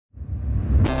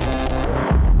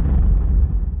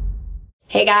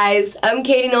Hey guys, I'm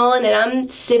Katy Nolan and I'm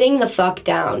sitting the fuck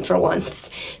down for once.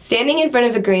 Standing in front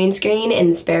of a green screen in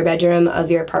the spare bedroom of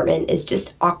your apartment is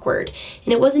just awkward,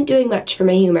 and it wasn't doing much for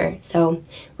my humor, so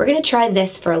we're gonna try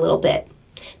this for a little bit.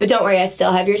 But don't worry, I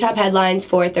still have your top headlines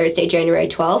for Thursday, January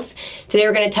 12th. Today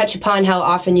we're gonna touch upon how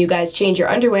often you guys change your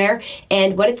underwear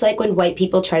and what it's like when white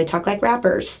people try to talk like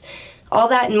rappers. All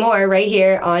that and more right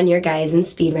here on your Guyism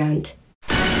Speed Round.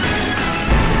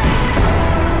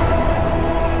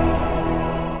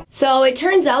 So it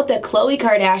turns out that Khloe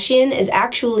Kardashian is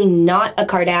actually not a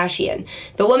Kardashian.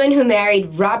 The woman who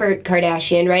married Robert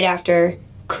Kardashian right after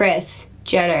Kris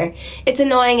Jenner. It's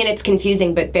annoying and it's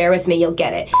confusing, but bear with me, you'll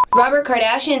get it. Robert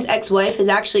Kardashian's ex-wife has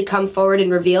actually come forward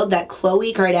and revealed that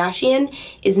Khloe Kardashian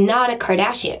is not a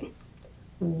Kardashian.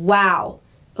 Wow.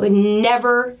 I would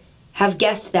never have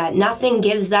guessed that. Nothing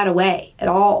gives that away at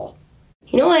all.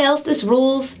 You know why else this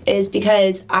rules? Is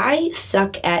because I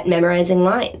suck at memorizing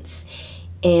lines.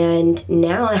 And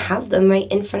now I have them right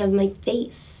in front of my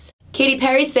face. Katy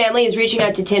Perry's family is reaching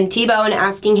out to Tim Tebow and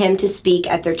asking him to speak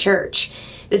at their church.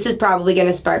 This is probably going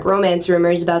to spark romance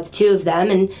rumors about the two of them,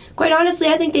 and quite honestly,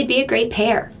 I think they'd be a great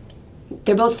pair.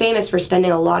 They're both famous for spending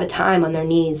a lot of time on their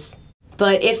knees.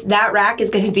 But if that rack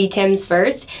is going to be Tim's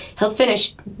first, he'll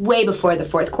finish way before the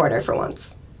fourth quarter for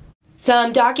once.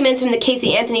 Some documents from the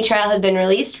Casey Anthony trial have been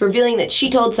released, revealing that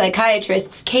she told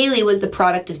psychiatrists Kaylee was the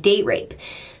product of date rape.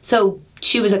 So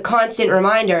she was a constant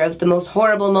reminder of the most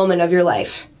horrible moment of your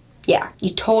life. Yeah,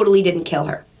 you totally didn't kill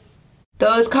her.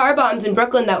 Those car bombs in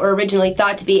Brooklyn that were originally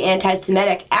thought to be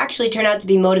anti-Semitic actually turned out to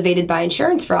be motivated by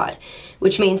insurance fraud,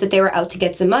 which means that they were out to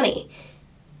get some money.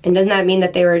 And doesn't that mean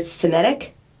that they were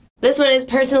Semitic? This one is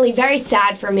personally very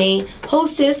sad for me.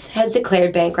 Hostess has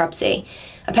declared bankruptcy.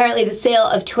 Apparently the sale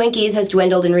of Twinkies has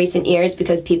dwindled in recent years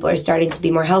because people are starting to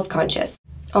be more health conscious.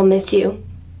 I'll miss you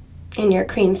in your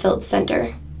cream-filled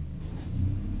center.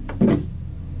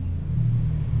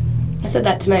 I said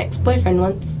that to my ex-boyfriend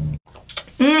once.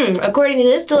 According to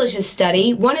this delicious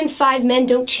study, 1 in 5 men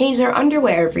don't change their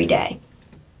underwear every day.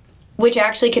 Which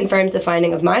actually confirms the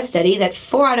finding of my study that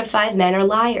 4 out of 5 men are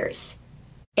liars.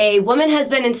 A woman has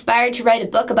been inspired to write a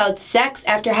book about sex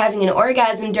after having an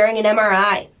orgasm during an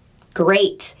MRI.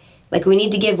 Great. Like we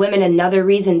need to give women another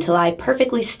reason to lie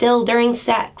perfectly still during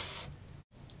sex.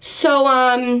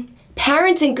 So,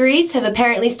 parents in Greece have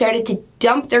apparently started to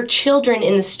dump their children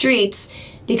in the streets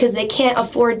because they can't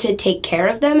afford to take care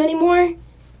of them anymore?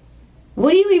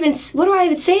 What do I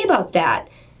even say about that?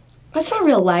 That's not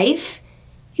real life.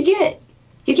 You can't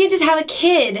just have a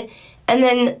kid and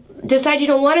then decide you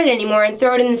don't want it anymore and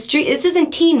throw it in the street. This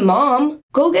isn't Teen Mom.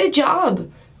 Go get a job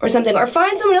or something, or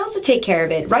find someone else to take care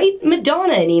of it. Write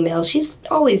Madonna an email. She's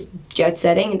always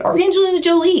jet-setting. Or Angelina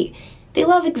Jolie. They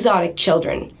love exotic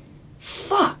children.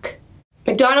 Fuck.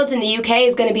 McDonald's in the UK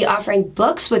is going to be offering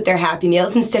books with their Happy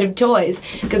Meals instead of toys,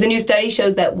 because a new study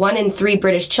shows that 1 in 3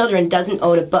 British children doesn't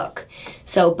own a book.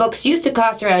 So books used to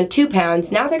cost around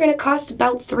 £2, now they're going to cost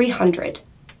about $300.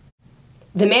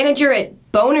 The manager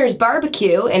at Boner's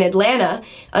Barbecue in Atlanta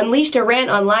unleashed a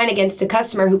rant online against a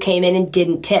customer who came in and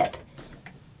didn't tip.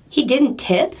 He didn't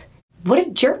tip? What a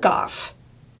jerk-off.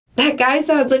 That guy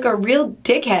sounds like a real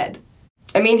dickhead.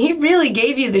 I mean, he really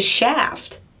gave you the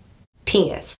shaft.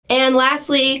 Penis. And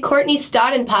lastly, Courtney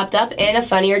Stodden popped up in a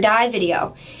Funny or Die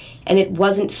video. And it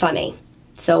wasn't funny.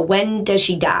 So when does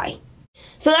she die?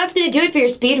 So that's going to do it for your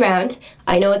speed round.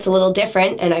 I know it's a little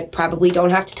different, and I probably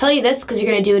don't have to tell you this because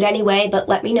you're going to do it anyway, but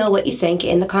let me know what you think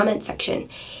in the comment section.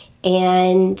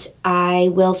 And I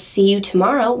will see you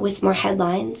tomorrow with more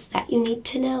headlines that you need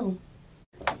to know.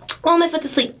 Oh, my foot's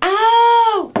asleep.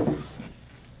 Ow!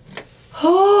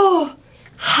 Oh!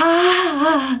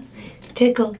 Ha!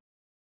 Tickle.